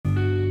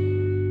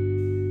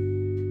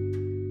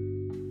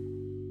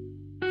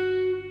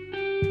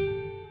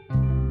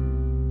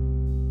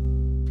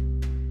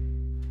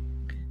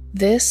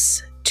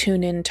This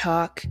tune-in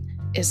talk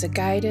is a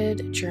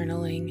guided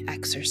journaling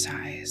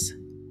exercise.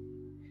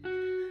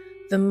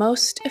 The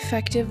most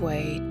effective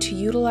way to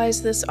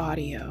utilize this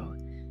audio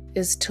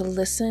is to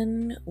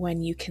listen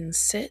when you can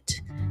sit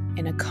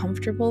in a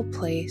comfortable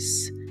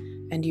place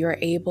and you are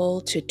able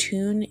to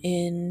tune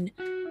in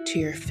to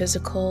your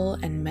physical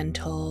and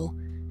mental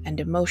and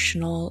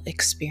emotional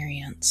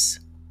experience.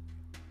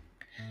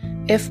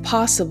 If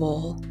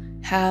possible,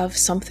 have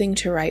something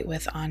to write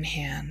with on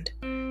hand.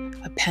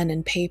 A pen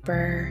and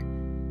paper,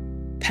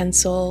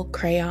 pencil,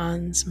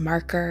 crayons,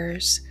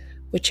 markers,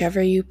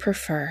 whichever you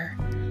prefer,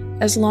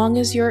 as long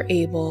as you're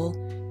able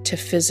to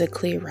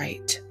physically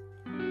write.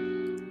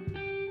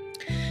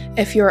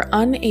 If you're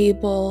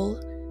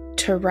unable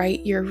to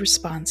write your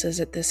responses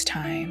at this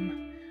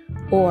time,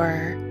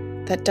 or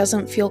that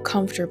doesn't feel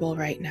comfortable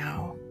right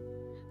now,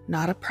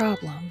 not a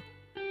problem.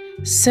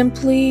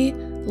 Simply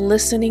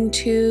listening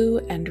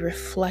to and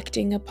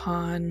reflecting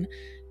upon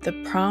the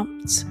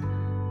prompts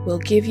will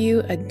give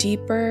you a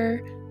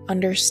deeper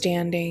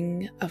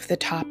understanding of the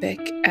topic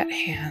at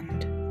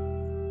hand.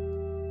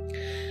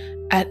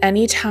 At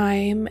any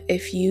time,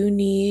 if you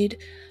need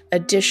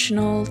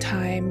additional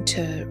time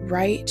to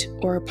write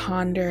or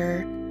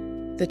ponder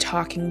the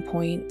talking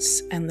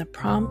points and the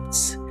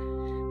prompts,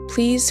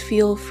 please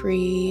feel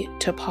free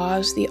to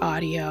pause the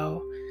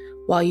audio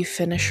while you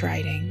finish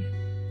writing.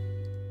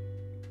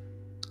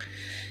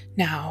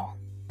 Now,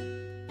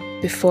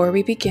 before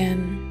we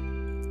begin,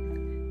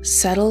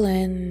 settle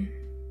in,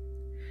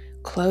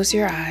 close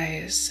your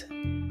eyes,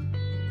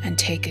 and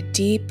take a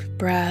deep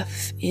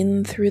breath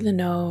in through the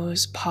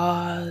nose,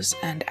 pause,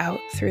 and out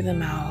through the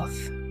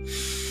mouth.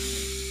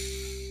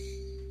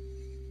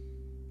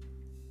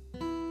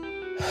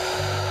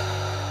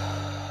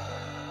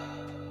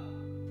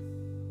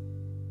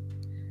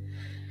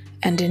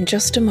 And in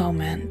just a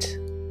moment,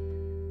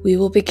 we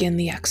will begin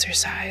the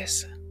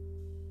exercise.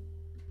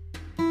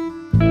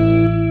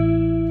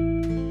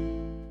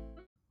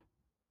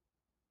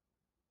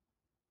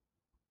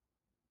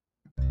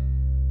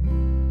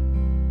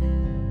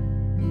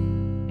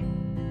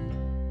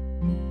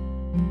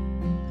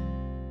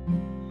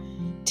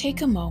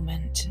 Take a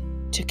moment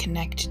to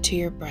connect to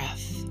your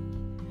breath,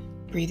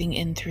 breathing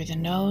in through the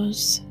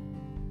nose,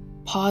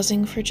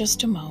 pausing for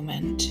just a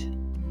moment,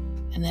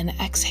 and then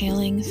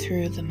exhaling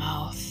through the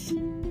mouth,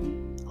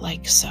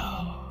 like so.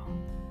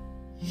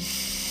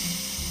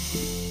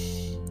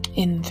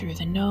 In through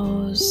the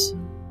nose,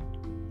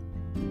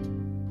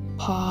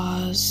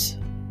 pause,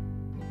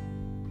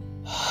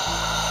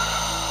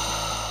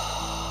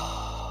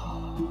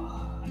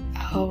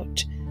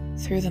 out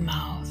through the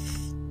mouth.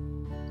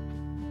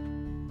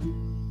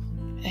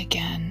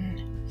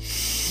 Again,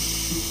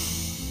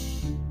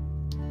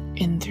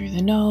 in through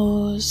the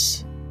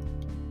nose,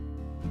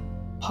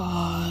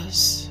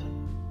 pause,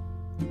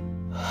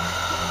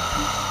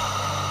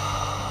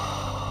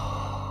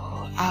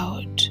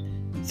 out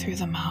through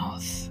the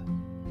mouth,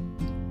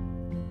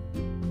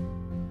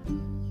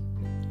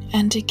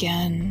 and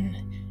again,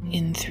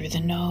 in through the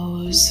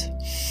nose,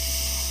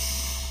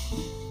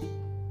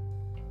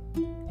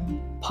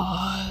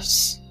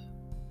 pause,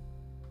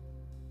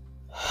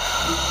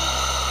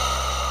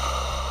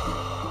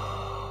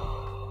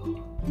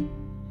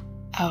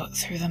 out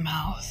through the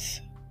mouth.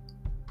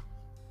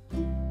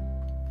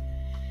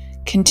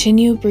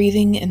 Continue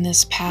breathing in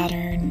this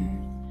pattern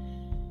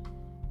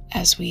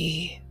as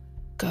we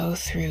go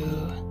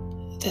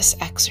through this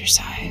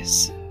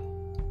exercise.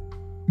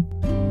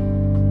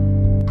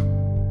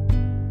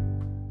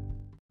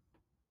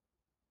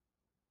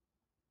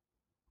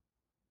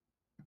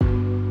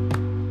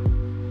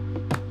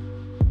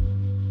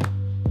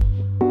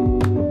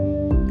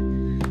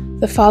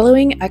 The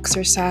following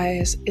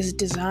exercise is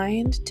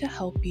designed to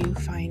help you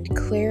find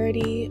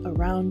clarity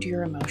around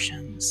your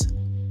emotions.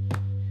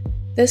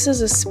 This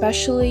is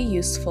especially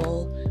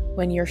useful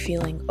when you're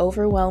feeling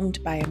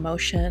overwhelmed by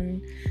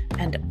emotion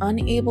and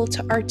unable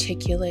to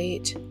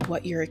articulate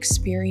what you're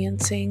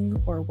experiencing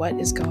or what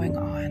is going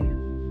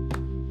on.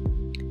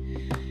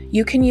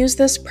 You can use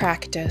this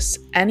practice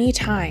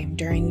anytime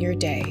during your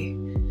day,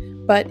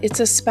 but it's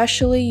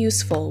especially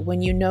useful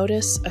when you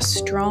notice a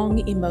strong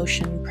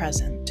emotion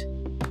present.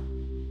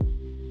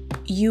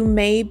 You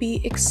may be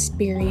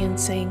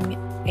experiencing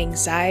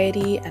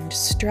anxiety and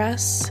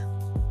stress,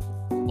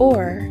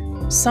 or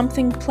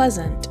something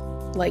pleasant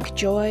like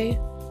joy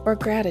or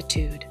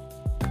gratitude.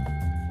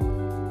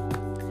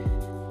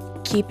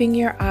 Keeping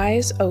your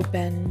eyes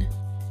open,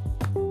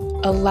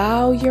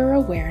 allow your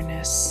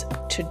awareness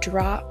to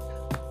drop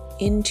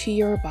into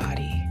your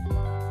body.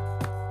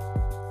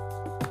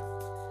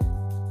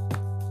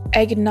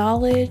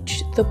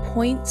 Acknowledge the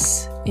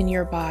points in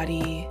your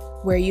body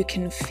where you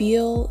can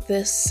feel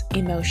this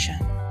emotion.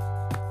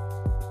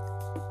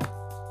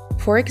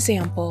 For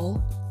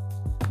example,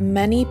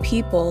 many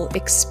people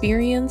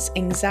experience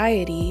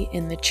anxiety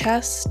in the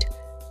chest,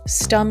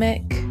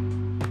 stomach,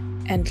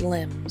 and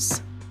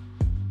limbs.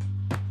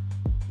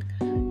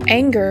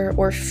 Anger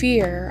or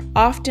fear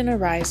often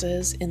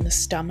arises in the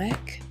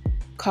stomach,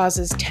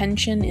 causes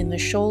tension in the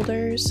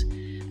shoulders,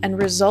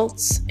 and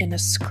results in a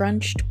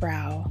scrunched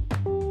brow.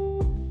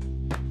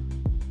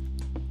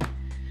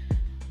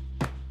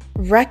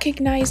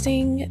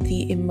 Recognizing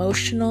the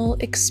emotional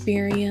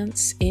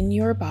experience in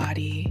your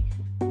body,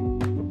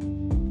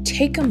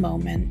 take a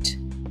moment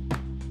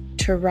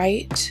to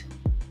write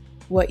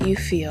what you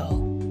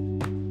feel.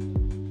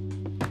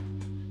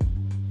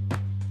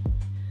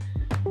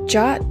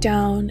 Jot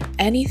down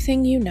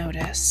anything you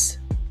notice,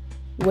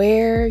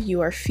 where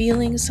you are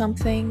feeling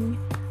something,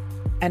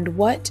 and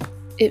what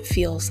it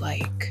feels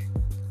like.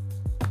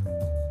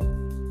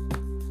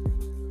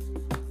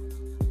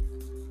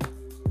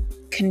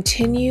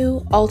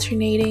 Continue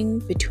alternating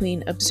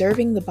between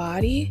observing the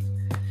body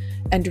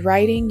and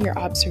writing your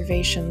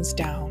observations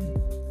down.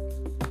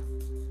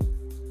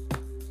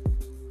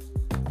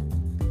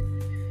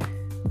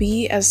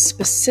 Be as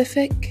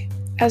specific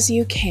as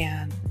you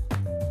can,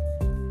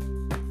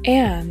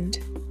 and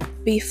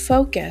be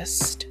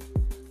focused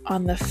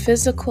on the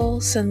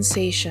physical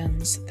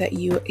sensations that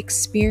you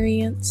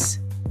experience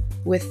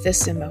with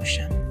this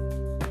emotion.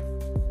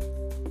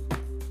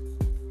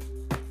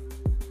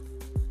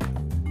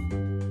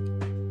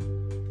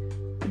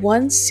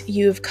 Once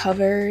you've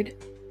covered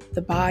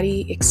the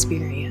body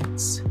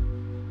experience,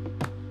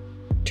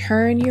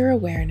 turn your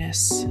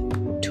awareness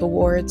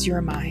towards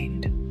your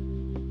mind.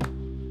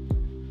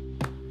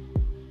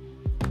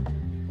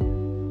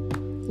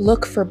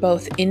 Look for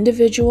both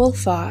individual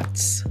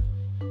thoughts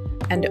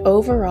and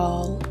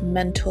overall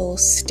mental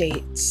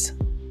states.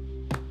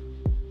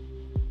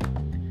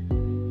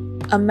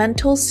 A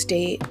mental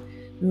state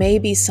may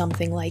be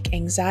something like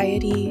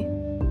anxiety,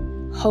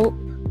 hope,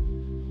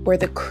 or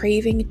the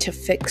craving to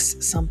fix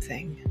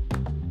something.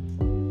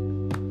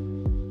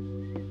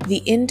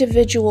 The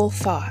individual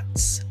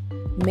thoughts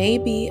may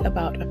be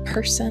about a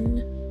person,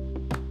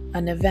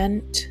 an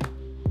event,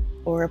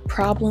 or a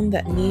problem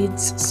that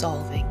needs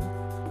solving.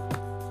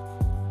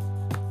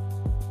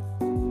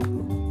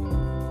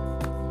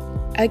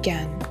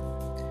 Again,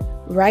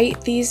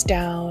 write these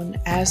down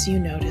as you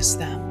notice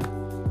them,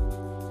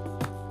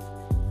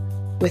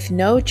 with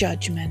no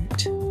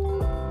judgment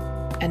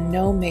and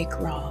no make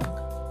wrong.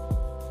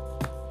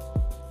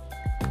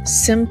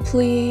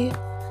 Simply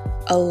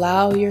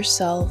allow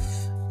yourself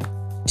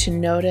to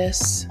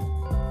notice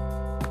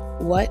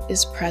what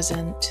is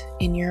present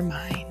in your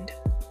mind.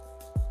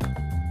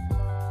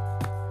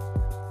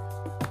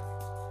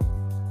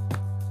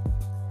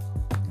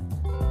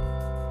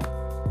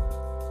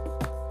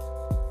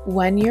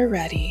 When you're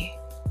ready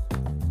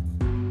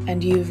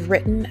and you've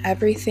written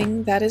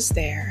everything that is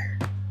there,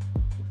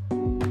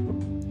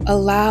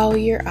 allow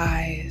your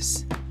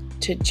eyes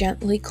to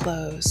gently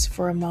close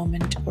for a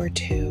moment or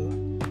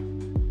two.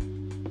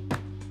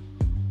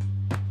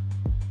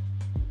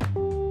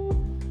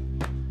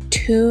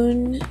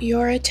 Tune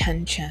your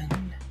attention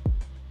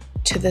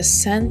to the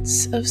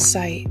sense of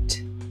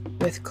sight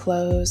with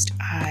closed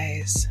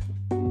eyes.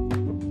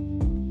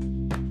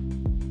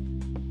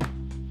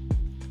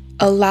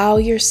 Allow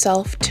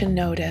yourself to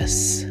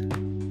notice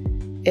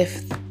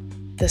if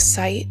the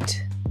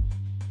sight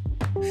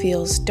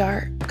feels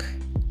dark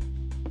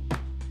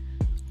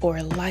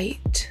or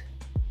light,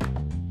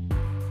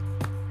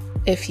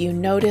 if you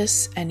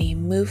notice any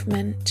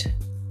movement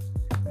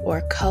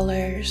or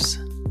colors,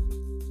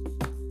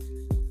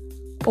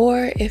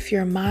 or if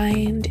your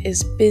mind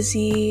is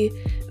busy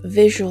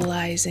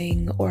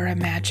visualizing or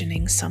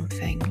imagining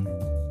something.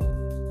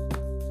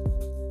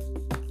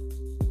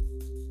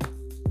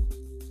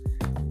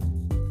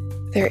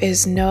 There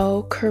is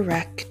no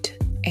correct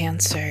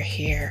answer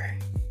here.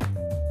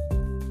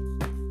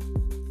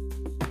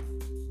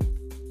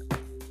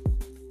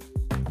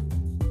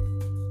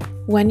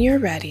 When you're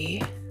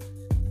ready,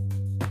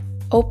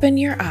 open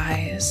your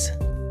eyes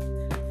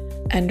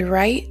and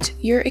write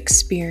your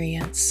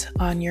experience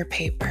on your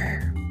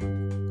paper,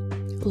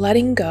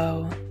 letting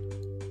go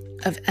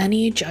of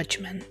any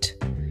judgment.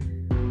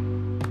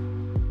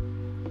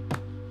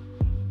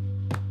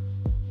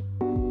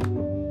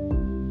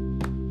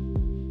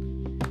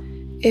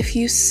 If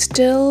you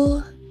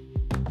still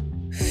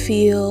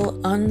feel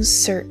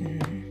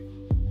uncertain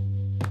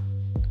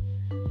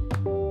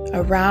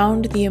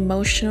around the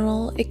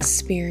emotional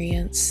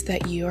experience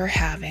that you are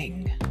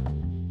having,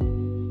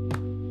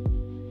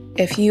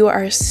 if you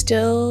are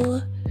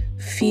still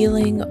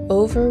feeling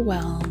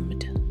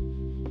overwhelmed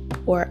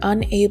or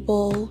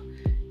unable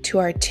to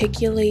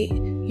articulate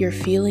your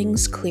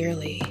feelings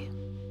clearly,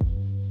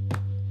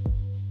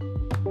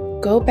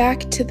 go back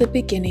to the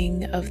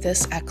beginning of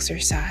this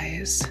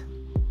exercise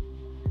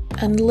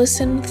and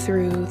listen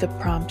through the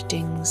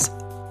promptings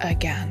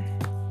again.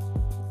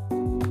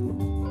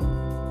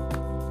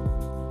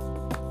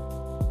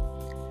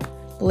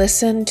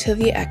 Listen to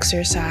the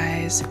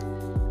exercise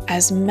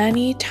as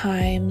many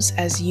times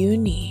as you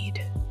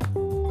need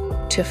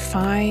to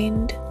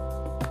find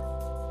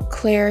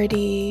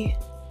clarity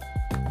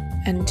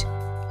and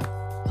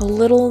a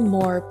little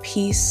more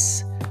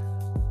peace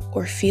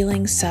or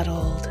feeling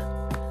settled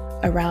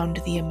around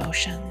the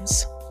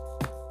emotions.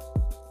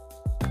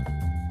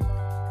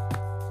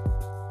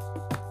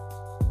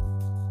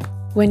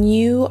 When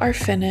you are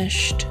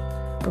finished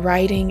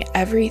writing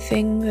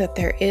everything that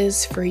there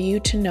is for you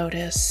to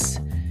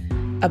notice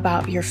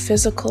about your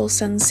physical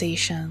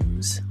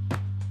sensations,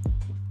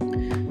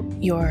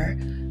 your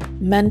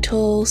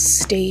mental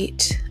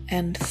state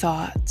and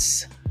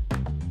thoughts,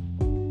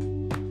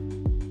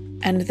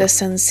 and the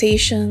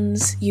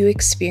sensations you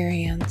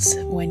experience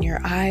when your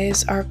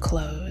eyes are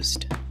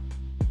closed,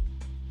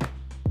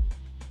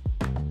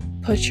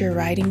 put your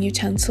writing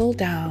utensil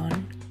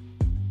down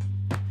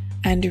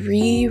and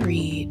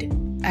reread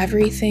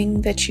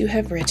everything that you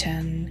have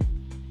written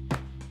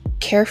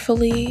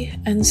carefully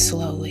and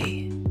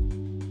slowly.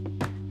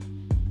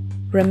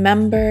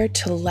 Remember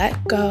to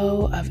let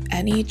go of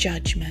any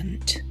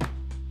judgment.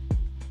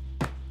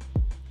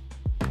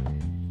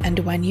 And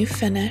when you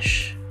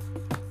finish,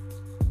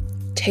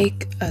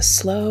 take a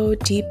slow,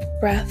 deep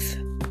breath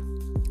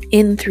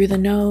in through the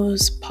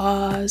nose,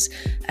 pause,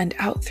 and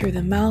out through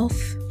the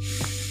mouth.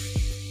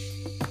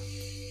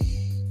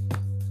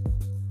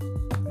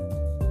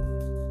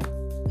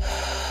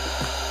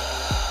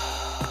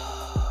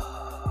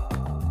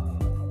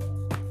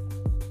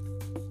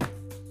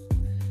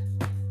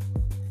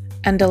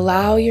 And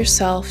allow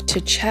yourself to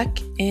check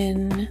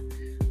in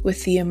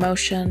with the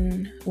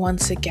emotion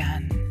once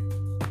again.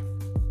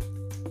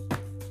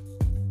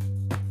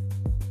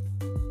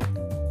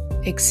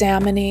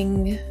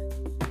 Examining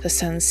the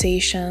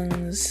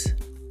sensations,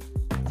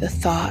 the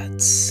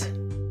thoughts,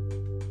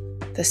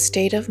 the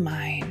state of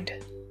mind,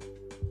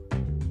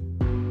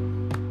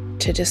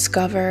 to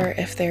discover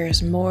if there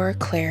is more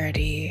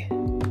clarity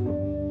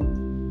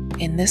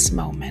in this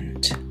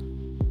moment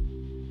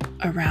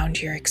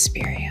around your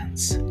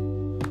experience.